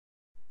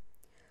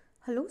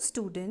Hello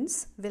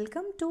students,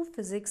 welcome to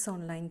Physics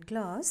Online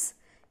class.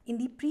 In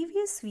the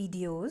previous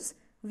videos,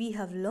 we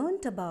have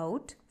learnt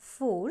about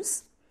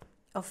force,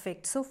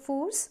 effects of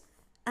force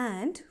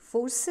and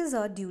forces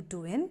are due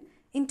to an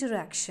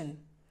interaction.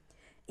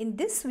 In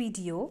this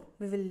video,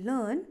 we will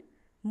learn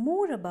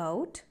more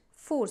about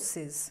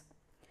forces.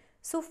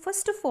 So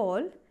first of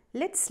all,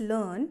 let's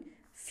learn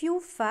few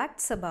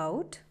facts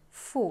about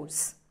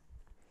force.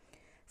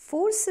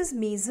 Force is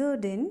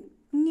measured in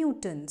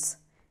newtons.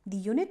 The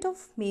unit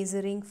of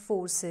measuring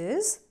force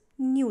is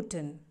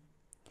Newton.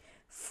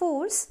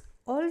 Force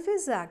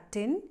always act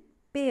in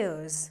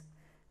pairs.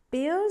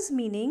 Pairs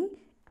meaning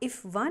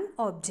if one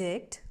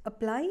object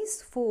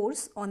applies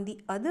force on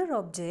the other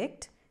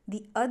object,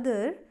 the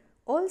other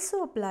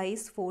also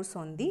applies force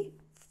on the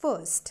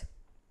first.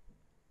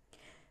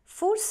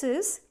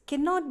 Forces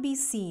cannot be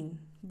seen,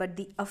 but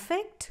the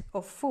effect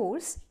of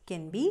force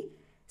can be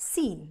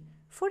seen.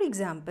 For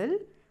example,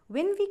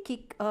 when we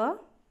kick a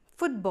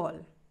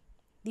football,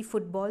 the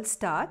football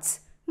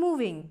starts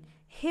moving.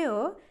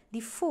 Here, the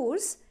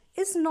force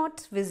is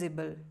not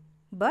visible,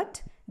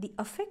 but the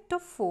effect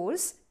of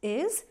force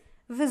is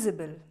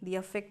visible. The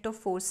effect of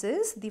force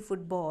is the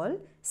football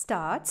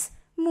starts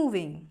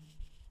moving.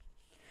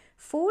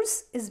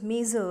 Force is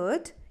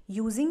measured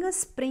using a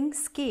spring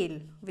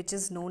scale, which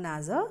is known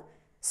as a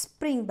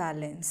spring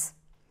balance.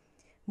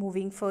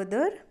 Moving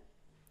further,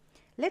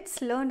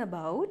 let's learn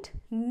about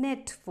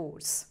net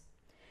force.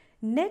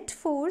 Net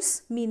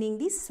force meaning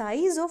the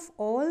size of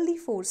all the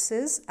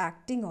forces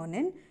acting on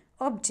an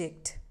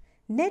object.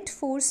 Net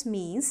force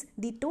means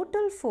the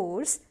total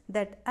force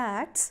that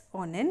acts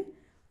on an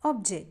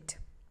object.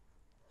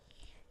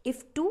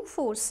 If two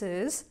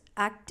forces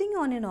acting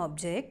on an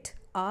object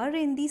are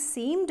in the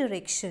same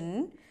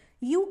direction,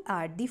 you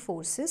add the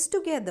forces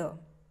together.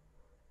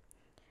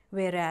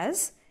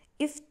 Whereas,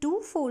 if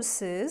two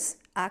forces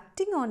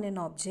acting on an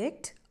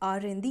object are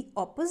in the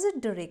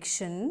opposite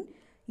direction,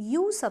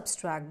 you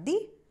subtract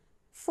the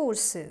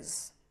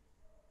forces.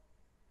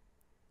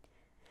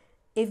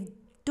 If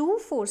two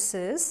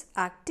forces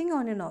acting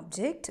on an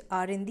object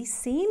are in the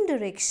same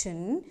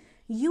direction,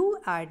 you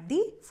add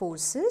the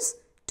forces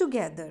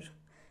together.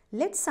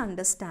 Let's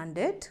understand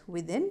it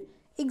with an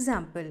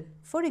example.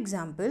 For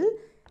example,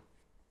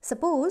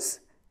 suppose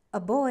a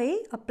boy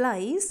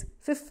applies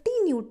 50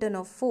 Newton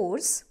of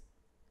force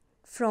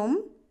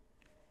from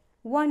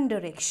one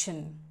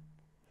direction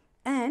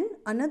and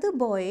another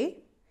boy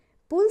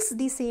pulls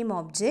the same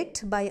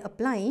object by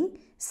applying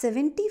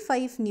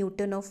 75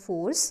 Newton of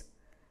force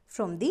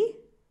from the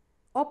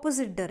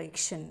opposite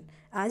direction.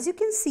 As you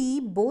can see,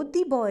 both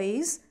the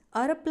boys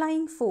are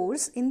applying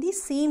force in the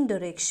same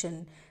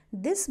direction.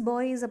 This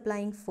boy is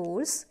applying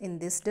force in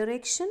this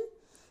direction,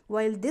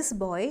 while this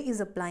boy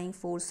is applying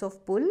force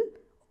of pull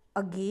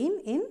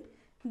again in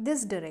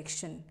this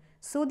direction.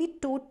 So the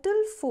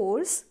total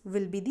force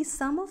will be the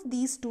sum of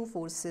these two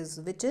forces,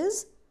 which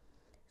is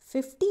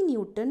 50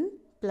 Newton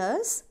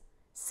plus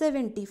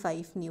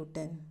 75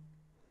 Newton.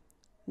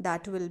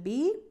 That will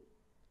be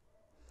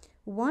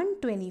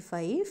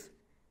 125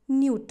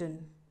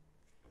 Newton.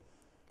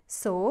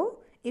 So,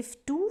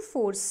 if two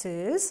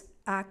forces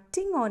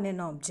acting on an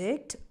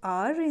object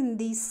are in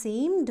the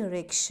same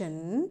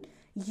direction,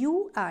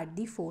 you add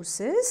the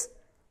forces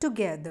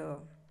together.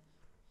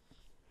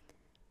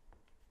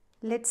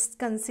 Let's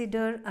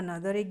consider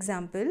another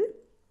example.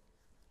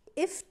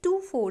 If two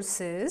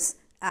forces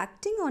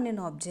acting on an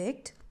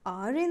object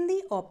are in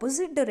the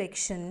opposite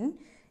direction,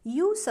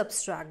 you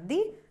subtract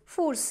the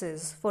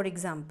forces. For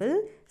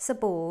example,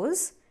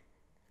 suppose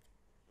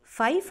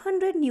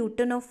 500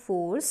 Newton of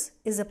force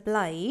is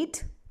applied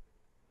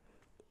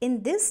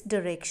in this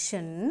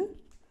direction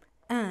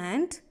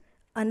and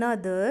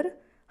another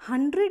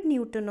 100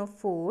 Newton of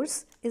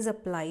force is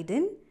applied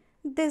in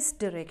this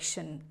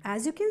direction.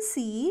 As you can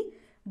see,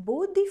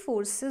 both the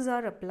forces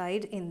are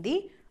applied in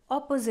the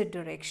opposite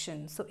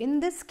direction. So in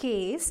this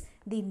case,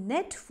 the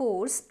net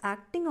force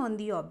acting on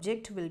the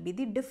object will be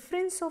the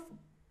difference of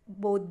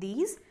both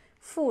these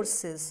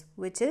forces,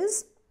 which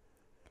is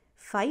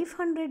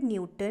 500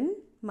 Newton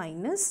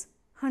minus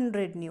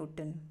 100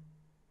 Newton.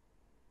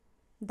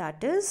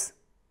 That is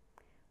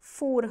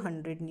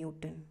 400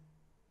 Newton.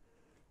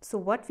 So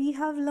what we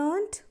have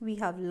learnt? We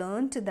have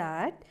learnt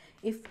that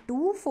if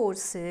two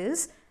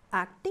forces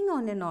acting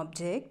on an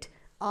object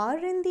are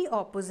in the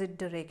opposite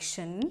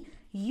direction,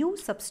 you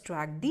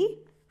subtract the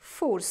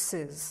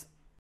forces.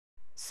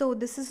 So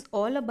this is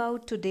all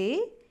about today.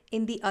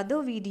 In the other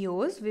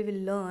videos, we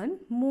will learn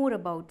more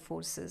about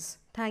forces.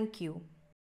 Thank you.